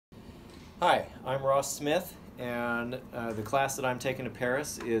Hi, I'm Ross Smith, and the class that I'm taking to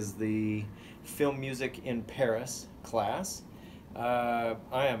Paris is the Film Music in Paris class. I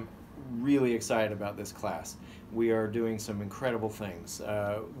am really excited about this class. We are doing some incredible things.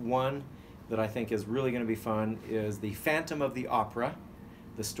 One that I think is really going to be fun is the Phantom of the Opera.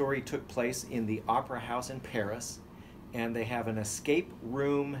 The story took place in the Opera House in Paris, and they have an escape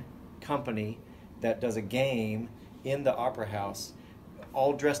room company that does a game in the Opera House,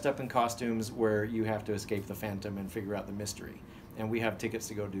 all dressed up in costumes where you have to escape the Phantom and figure out the mystery. And we have tickets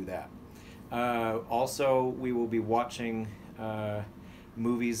to go do that. Also, we will be watching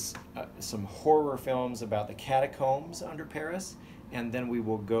movies, some horror films about the catacombs under Paris, and then we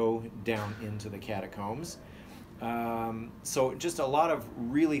will go down into the catacombs. So just a lot of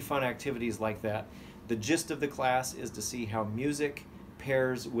really fun activities like that. The gist of the class is to see how music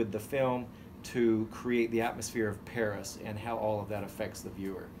pairs with the film to create the atmosphere of Paris and how all of that affects the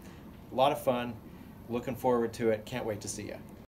viewer. A lot of fun. Looking forward to it. Can't wait to see you.